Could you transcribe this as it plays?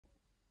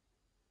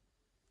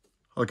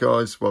Hi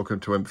guys, welcome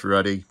to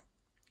Infraready.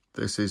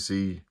 This is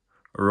the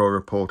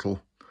Aurora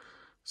portal.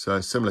 So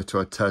similar to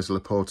a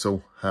Tesla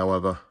portal,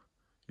 however,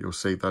 you'll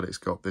see that it's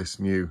got this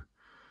new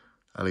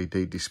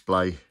LED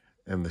display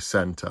in the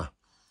centre.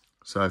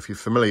 So if you're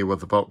familiar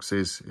with the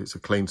boxes, it's a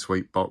clean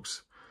sweep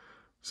box.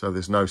 So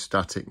there's no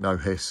static, no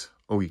hiss.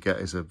 All you get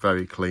is a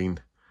very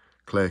clean,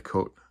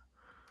 clear-cut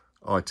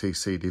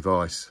ITC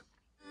device.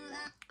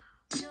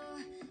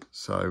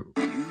 So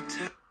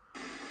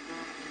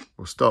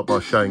we'll start by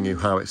showing you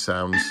how it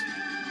sounds.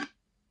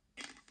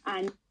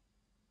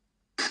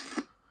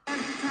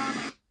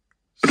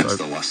 So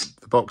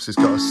the box has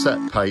got a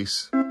set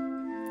pace.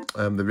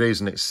 The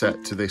reason it's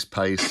set to this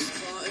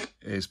pace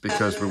is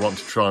because we want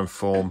to try and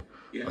form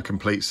a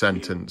complete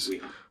sentence.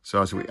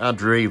 So as we add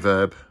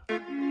reverb,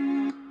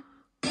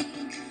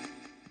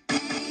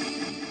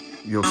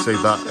 you'll see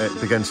that it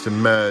begins to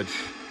merge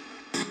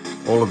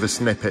all of the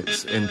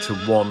snippets into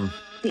one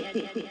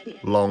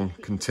long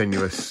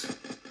continuous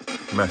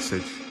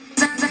message.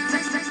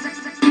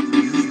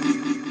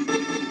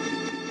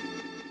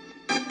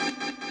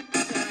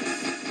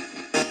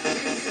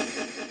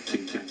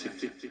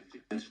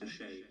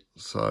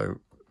 So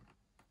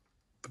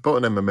the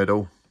button in the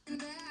middle,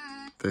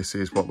 this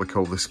is what we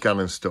call the scan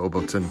and store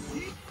button.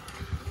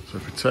 So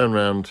if we turn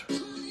around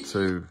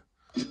to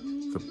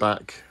the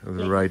back of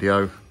the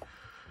radio,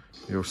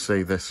 you'll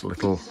see this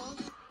little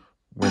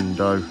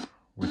window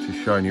which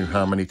is showing you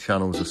how many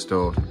channels are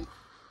stored.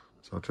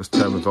 So I'll just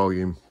turn the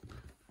volume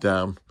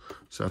down.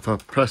 So if I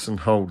press and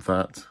hold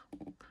that,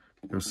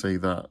 you'll see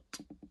that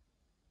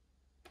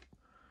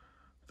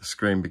the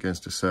screen begins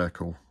to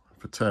circle.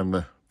 If I turn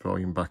the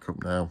volume back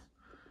up now,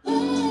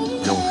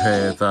 you'll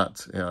hear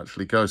that it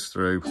actually goes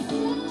through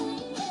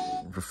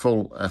the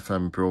full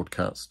FM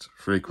broadcast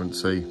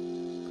frequency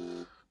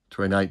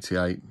between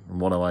 88 and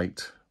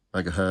 108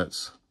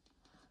 megahertz,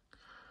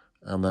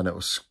 and then it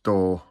will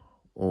store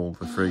all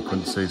the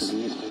frequencies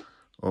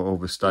or all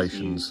the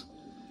stations.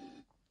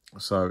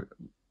 So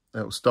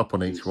it will stop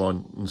on each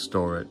one and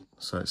store it.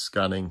 So it's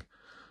scanning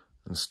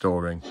and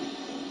storing.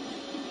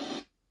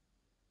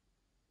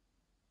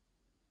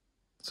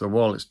 So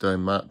while it's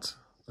doing that,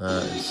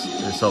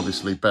 it's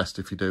obviously best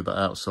if you do that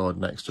outside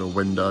next to a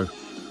window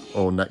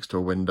or next to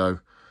a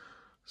window,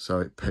 so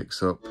it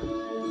picks up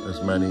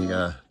as many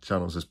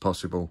channels as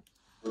possible.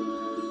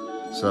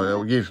 So it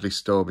will usually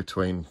store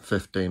between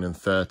 15 and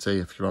 30.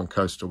 If you're on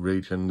coastal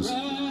regions,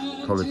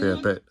 probably be a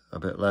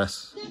bit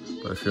less.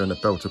 But if you're in a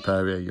built-up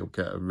area, you'll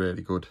get a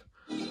really good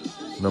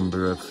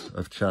number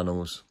of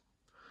channels.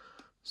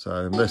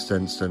 So in this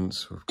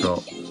instance, we've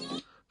got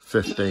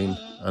 15,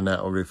 and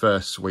that will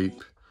reverse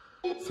sweep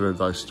through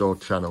those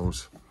stored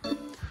channels.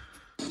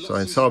 So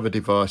inside the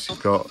device,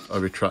 you've got a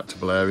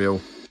retractable aerial,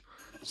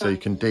 so you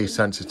can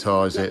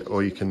desensitize it,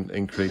 or you can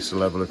increase the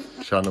level of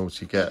channels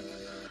you get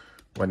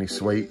when you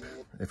sweep.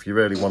 If you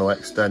really want to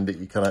extend it,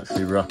 you can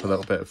actually wrap a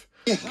little bit of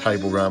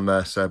cable around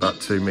there, say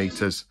about 2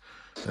 meters,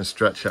 and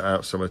stretch it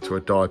out similar to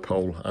a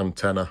dipole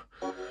antenna.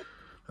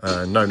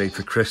 No need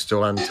for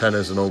crystal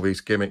antennas and all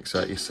these gimmicks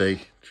that you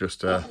see,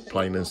 just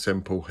plain and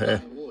simple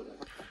here.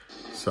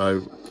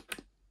 So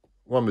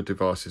when the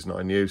device is not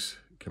in use,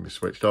 it can be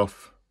switched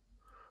off,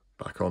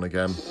 back on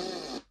again,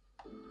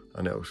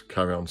 and it will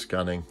carry on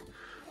scanning.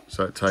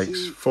 So it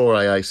takes 4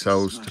 AA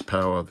cells to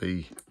power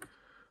the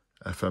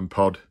FM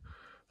pod,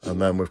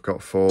 and then we've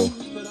got 4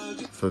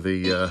 for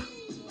the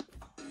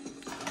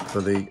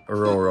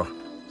Aurora.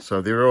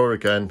 So the Aurora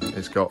again,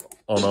 it's got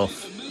on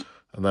off,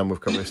 and then we've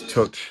got this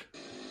touch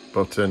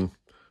button,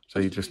 so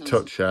you just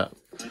touch that,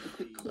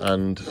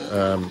 and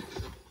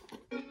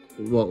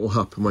what will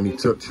happen when you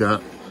touch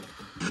that,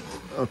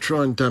 I'll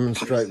try and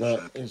demonstrate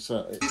that, is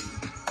that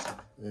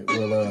it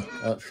will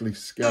actually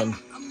scan.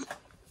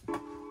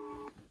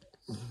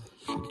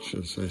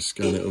 Should I say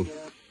scan?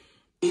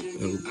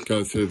 It'll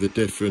go through the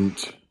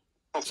different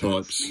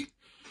types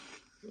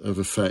of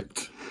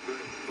effect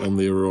on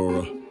the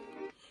Aurora.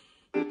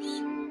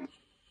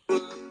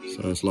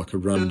 So it's like a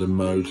random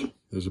mode.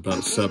 There's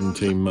about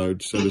 17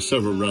 modes, so there's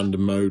several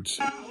random modes,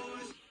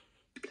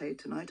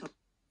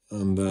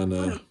 and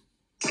then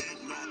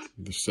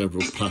there's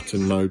several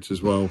pattern modes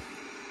as well.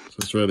 So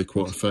it's really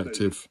quite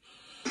effective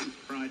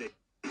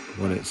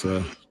when it's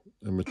in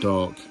the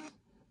dark.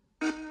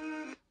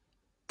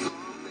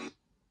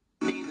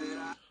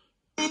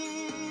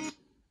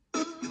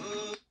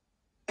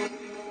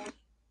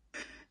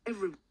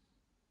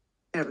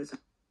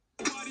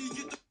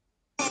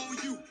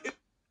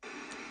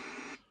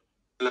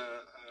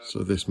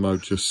 So this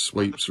mode just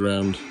sweeps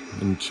around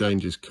and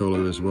changes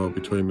colour as well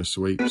between the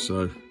sweeps,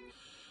 so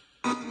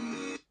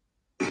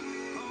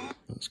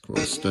that's quite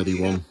a steady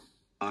one.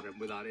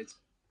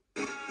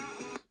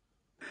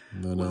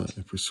 And then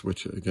if we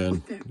switch it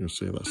again, you'll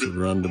see that's a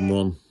random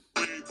one.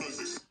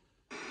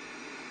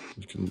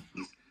 You can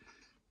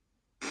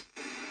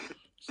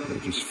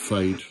just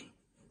fade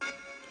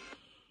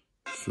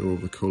through all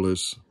the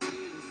colours.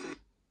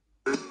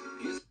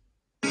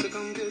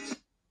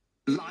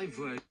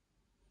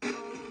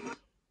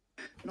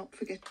 Not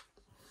forget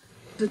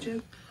the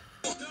joke.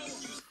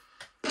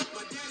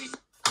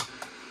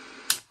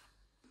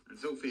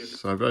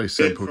 So very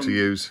simple to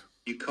use.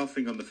 You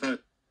coughing on the phone.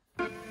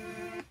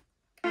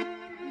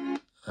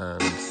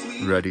 And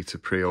ready to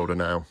pre-order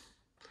now.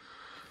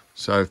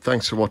 So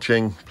thanks for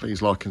watching.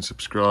 Please like and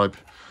subscribe.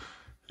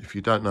 If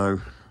you don't know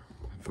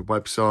the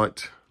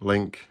website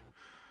link,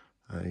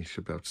 you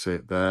should be able to see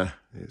it there.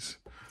 It's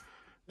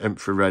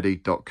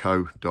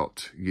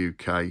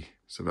infraready.co.uk.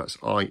 So that's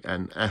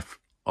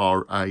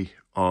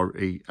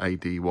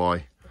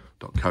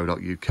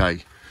infraready.co.uk.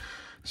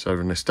 So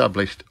an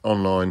established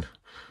online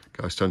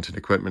ghost hunting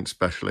equipment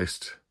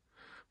specialist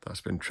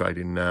that's been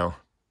trading now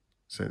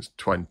since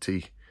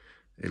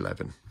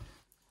 2011.